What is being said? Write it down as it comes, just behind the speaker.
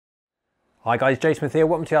Hi guys, Jay Smith here,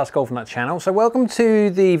 welcome to the AskGolfNut channel. So welcome to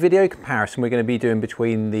the video comparison we're going to be doing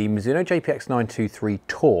between the Mizuno JPX923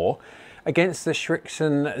 Tour against the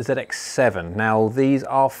Srixon ZX7. Now these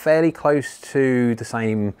are fairly close to the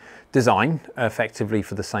same design, effectively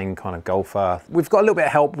for the same kind of golfer. We've got a little bit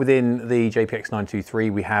of help within the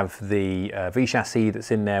JPX923. We have the V chassis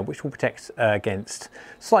that's in there, which will protect against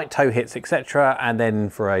slight toe hits, etc. And then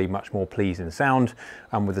for a much more pleasing sound.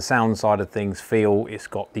 And with the sound side of things, feel, it's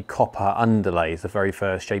got the copper underlays, the very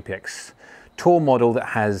first JPX Tour model that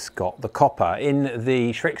has got the copper. In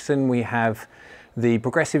the Srixon, we have the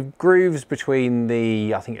progressive grooves between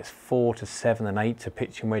the, I think it's 4 to 7 and 8 to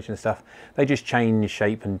pitch and wedge and stuff. They just change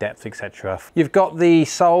shape and depth, etc. You've got the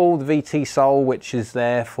sole, the VT sole, which is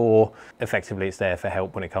there for, effectively it's there for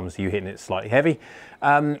help when it comes to you hitting it slightly heavy.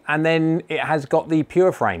 And then it has got the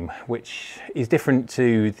pure frame, which is different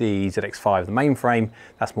to the ZX5, the main frame.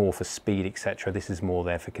 That's more for speed, etc. This is more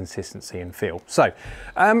there for consistency and feel. So,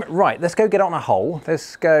 right, let's go get on a hole.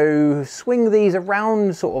 Let's go swing these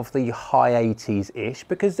around sort of the high 80s-ish,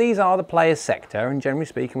 because these are the players sector, and generally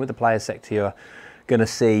speaking with the players sector, you're going to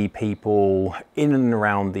see people in and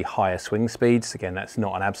around the higher swing speeds. Again, that's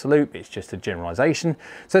not an absolute, it's just a generalization.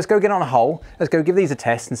 So let's go get on a hole. Let's go give these a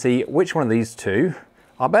test and see which one of these two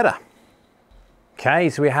are better. Okay,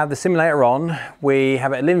 so we have the simulator on. We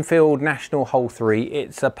have it at Linfield National Hole 3.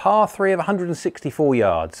 It's a par 3 of 164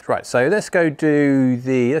 yards. Right, so let's go do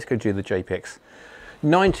the JPX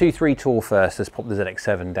 923 Tour first. Let's pop the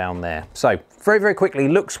ZX7 down there. So very, very quickly,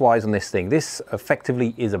 looks wise on this thing, this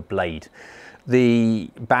effectively is a blade.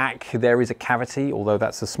 The back, there is a cavity, although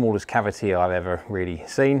that's the smallest cavity I've ever really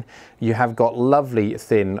seen. You have got lovely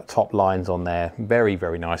thin top lines on there, very,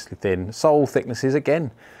 very nicely thin. Sole thicknesses,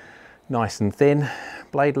 again, nice and thin.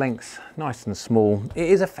 Blade lengths, nice and small.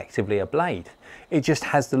 It is effectively a blade. It just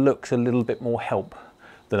has the looks a little bit more help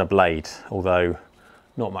than a blade, although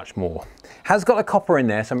not much more. Has got a copper in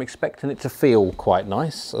there, so I'm expecting it to feel quite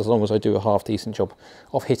nice, as long as I do a half decent job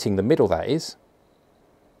of hitting the middle, that is.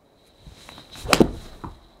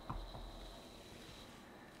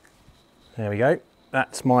 There we go,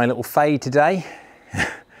 that's my little fade today.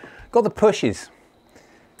 Got the pushes.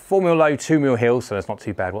 4mm low, 2mm hill, so that's not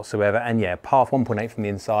too bad whatsoever. And yeah, path 1.8 from the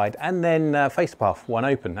inside, and then face to path 1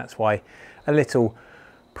 open. That's why a little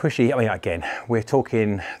pushy. I mean, again, we're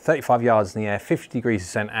talking 35 yards in the air, 50 degrees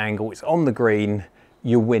descent angle. It's on the green,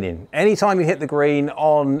 you're winning. Anytime you hit the green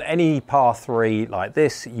on any par 3 like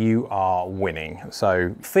this, you are winning.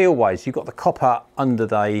 So feel-wise, you've got the copper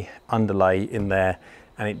underlay in there,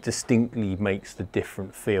 and it distinctly makes the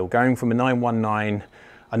different feel. Going from a 919,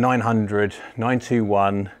 a 900,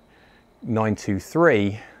 921,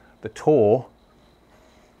 923, the Tour,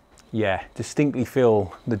 yeah, distinctly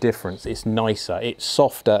feel the difference. It's nicer, it's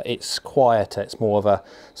softer, it's quieter, it's more of a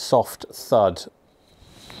soft thud.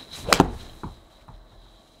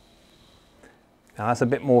 Now that's a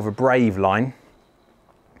bit more of a brave line,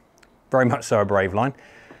 very much so a brave line.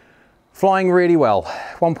 Flying really well,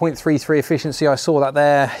 1.33 efficiency, I saw that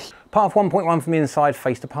there. Path 1.1 from the inside,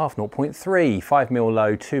 face to path 0.3, 5mm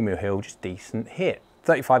low, 2mm hill, just decent hit.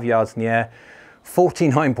 35 yards in the air,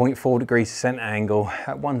 49.4 degrees descent angle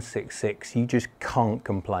at 166, you just can't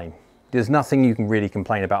complain. There's nothing you can really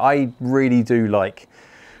complain about. I really do like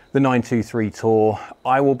the 923 Tour.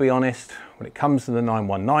 I will be honest, when it comes to the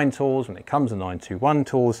 919 Tours, when it comes to 921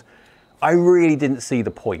 Tours, I really didn't see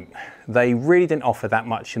the point. They really didn't offer that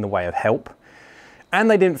much in the way of help.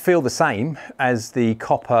 And they didn't feel the same as the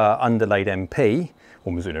copper underlaid MP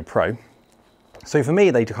or Mizuno Pro. So for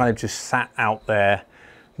me, they kind of just sat out there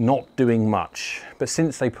not doing much. But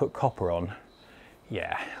since they put copper on,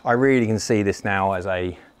 yeah, I really can see this now as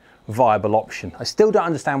a viable option. I still don't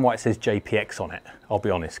understand why it says JPX on it, I'll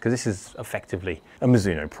be honest, because this is effectively a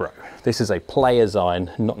Mizuno Pro. This is a player's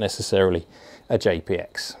iron, not necessarily a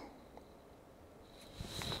JPX.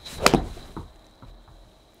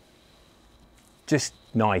 Just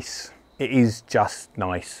nice. It is just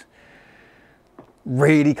nice.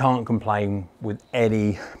 Really can't complain with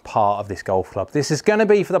any part of this golf club. This is going to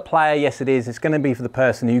be for the player, yes it is. It's going to be for the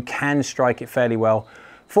person who can strike it fairly well.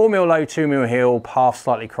 4mm low, 2mm hill, path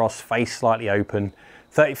slightly cross, face slightly open,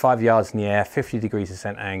 35 yards in the air, 50 degrees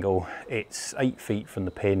descent angle. It's 8 feet from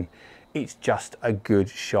the pin. It's just a good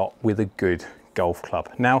shot with a good golf club.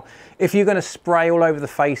 Now, if you're going to spray all over the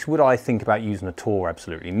face, would I think about using a Tour?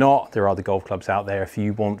 Absolutely not. There are other golf clubs out there if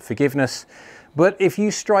you want forgiveness. But if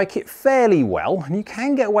you strike it fairly well, and you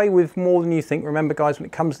can get away with more than you think. Remember guys, when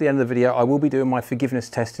it comes to the end of the video, I will be doing my forgiveness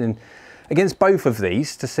testing against both of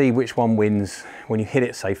these to see which one wins when you hit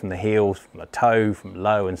it, say from the heels, from the toe, from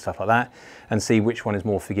low and stuff like that, and see which one is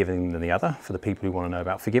more forgiving than the other for the people who want to know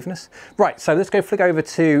about forgiveness. Right, so let's go flick over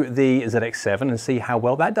to the ZX7 and see how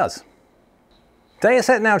well that does. Data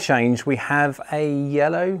set now changed. We have a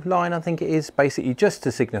yellow line, I think it is, basically just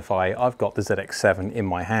to signify I've got the ZX7 in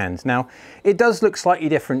my hand. Now, it does look slightly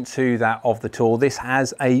different to that of the Tour. This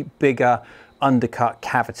has a bigger undercut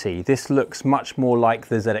cavity. This looks much more like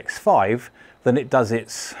the ZX5 than it does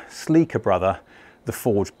its sleeker brother, the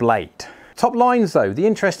forged blade. Top lines though, the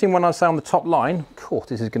interesting one I say on the top line, cool,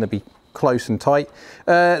 this is going to be close and tight.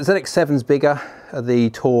 ZX7's bigger,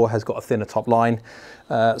 the Tour has got a thinner top line.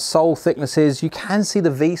 Sole thicknesses, you can see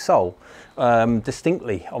the V sole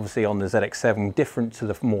distinctly, obviously on the ZX7, different to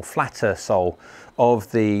the more flatter sole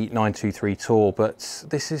of the 923 Tour, but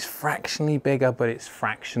this is fractionally bigger, but it's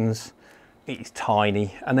fractions. It's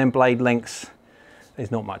tiny, and then blade lengths, there's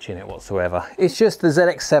not much in it whatsoever. It's just the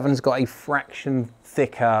ZX7's got a fraction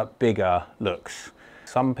thicker, bigger looks.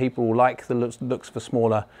 Some people like the looks of a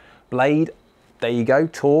smaller blade. There you go,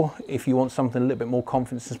 Tour. If you want something a little bit more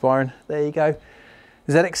confidence inspiring, there you go.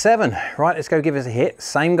 ZX7, right, let's go give us a hit.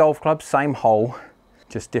 Same golf club, same hole,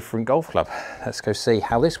 just different golf club. Let's go see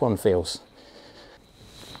how this one feels.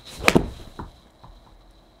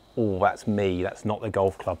 Oh, that's me, that's not the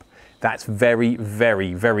golf club. That's very,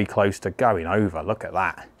 very, very close to going over. Look at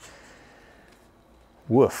that.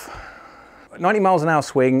 Woof. 90 miles an hour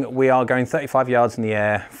swing. We are going 35 yards in the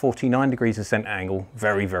air, 49 degrees of descent angle.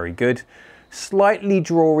 Very, very good. Slightly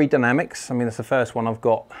drawy dynamics. I mean, that's the first one I've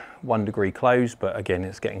got 1 degree closed, but again,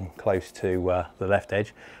 it's getting close to the left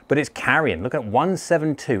edge. But it's carrying. Look at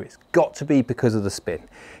 172. It's got to be because of the spin.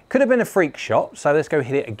 Could have been a freak shot. So let's go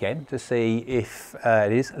hit it again to see if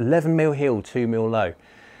it is 11 mil heel, 2 mil low.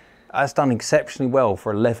 That's done exceptionally well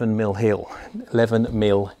for 11 mil heel. 11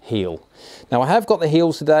 mil heel. Now I have got the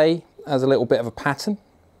heels today as a little bit of a pattern.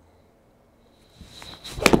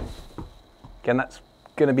 Again, that's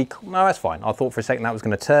going to be, no, that's fine. I thought for a second that was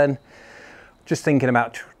going to turn. Just thinking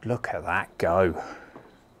about, look at that go.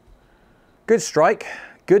 Good strike,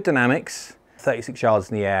 good dynamics, 36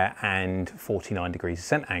 yards in the air and 49 degrees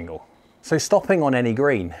descent angle. So stopping on any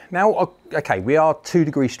green. Now, okay, we are 2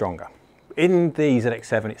 degrees stronger. In the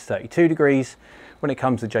ZX7, it's 32 degrees. When it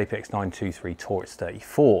comes to the JPX923 Tour, it's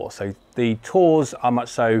 34. So the Tours are much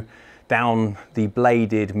so down the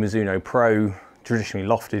bladed Mizuno Pro, traditionally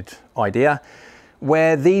lofted idea,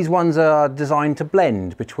 where these ones are designed to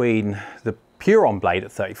blend between the Puron blade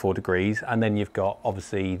at 34 degrees, and then you've got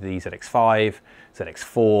obviously the ZX5,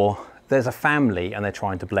 ZX4. There's a family and they're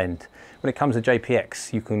trying to blend. When it comes to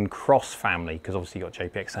JPX, you can cross family because obviously you've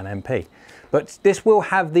got JPX and MP. But this will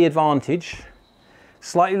have the advantage,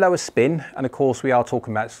 slightly lower spin, and of course we are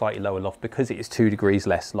talking about slightly lower loft because it is 2 degrees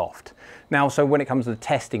less loft. Now, so when it comes to the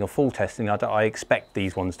testing or full testing, I expect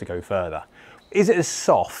these ones to go further. Is it as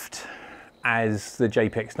soft as the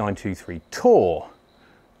JPX923 Tour?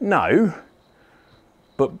 No,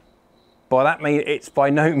 but by that mean it's by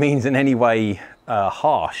no means in any way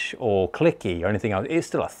harsh or clicky or anything else. It's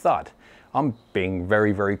still a thud. I'm being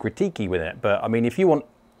very, very critiquey with it. But I mean, if you want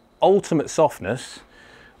ultimate softness,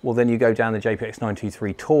 well, then you go down the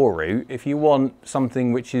JPX923 Tour route. If you want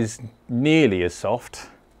something which is nearly as soft,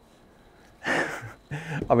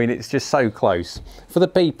 I mean, it's just so close for the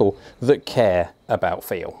people that care about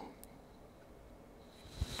feel.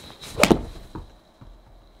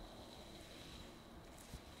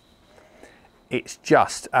 It's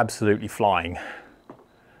just absolutely flying.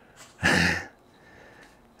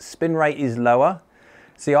 Spin rate is lower.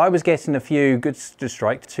 See, I was getting a few good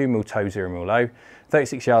strike, 2 mil toe, 0 mil low,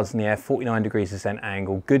 36 yards in the air, 49 degrees descent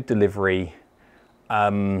angle, good delivery.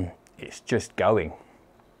 It's just going.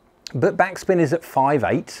 But backspin is at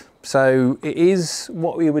 5.8, so it is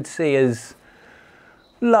what we would see as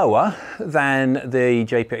lower than the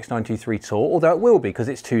JPX923 Tour, although it will be because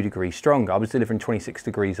it's 2 degrees stronger. I was delivering 26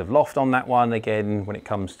 degrees of loft on that one. Again, when it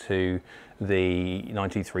comes to the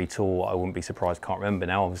 923 Tour, I wouldn't be surprised, can't remember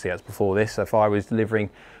now, obviously that's before this, so if I was delivering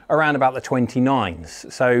around about the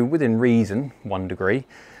 29s, so within reason, 1 degree,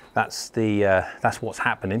 that's what's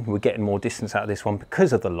happening. We're getting more distance out of this one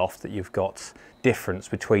because of the loft that you've got difference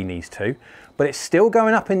between these two, but it's still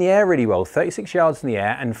going up in the air really well, 36 yards in the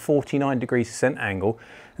air and 49 degrees descent angle.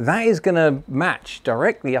 That is going to match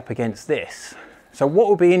directly up against this. So what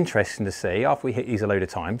would be interesting to see after we hit these a load of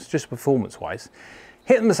times, just performance wise,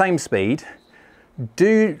 hit them the same speed,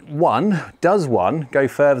 does one go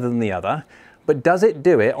further than the other, but does it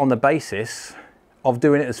do it on the basis of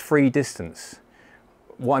doing it as free distance?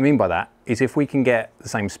 What I mean by that is if we can get the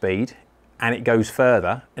same speed and it goes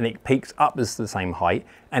further and it peaks up as the same height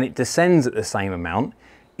and it descends at the same amount,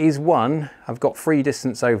 is one I've got free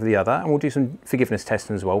distance over the other, and we'll do some forgiveness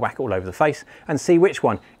testing as well, whack it all over the face and see which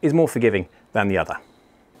one is more forgiving than the other.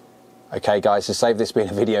 Okay guys, to save this being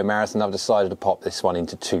a video marathon, I've decided to pop this one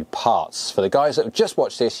into 2 parts. For the guys that have just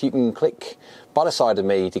watched this, you can click by the side of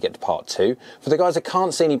me to get to part 2. For the guys that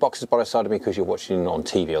can't see any boxes by the side of me because you're watching on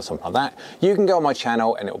TV or something like that, you can go on my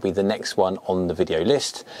channel and it will be the next one on the video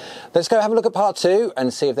list. Let's go have a look at part 2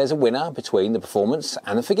 and see if there's a winner between the performance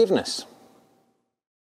and the forgiveness.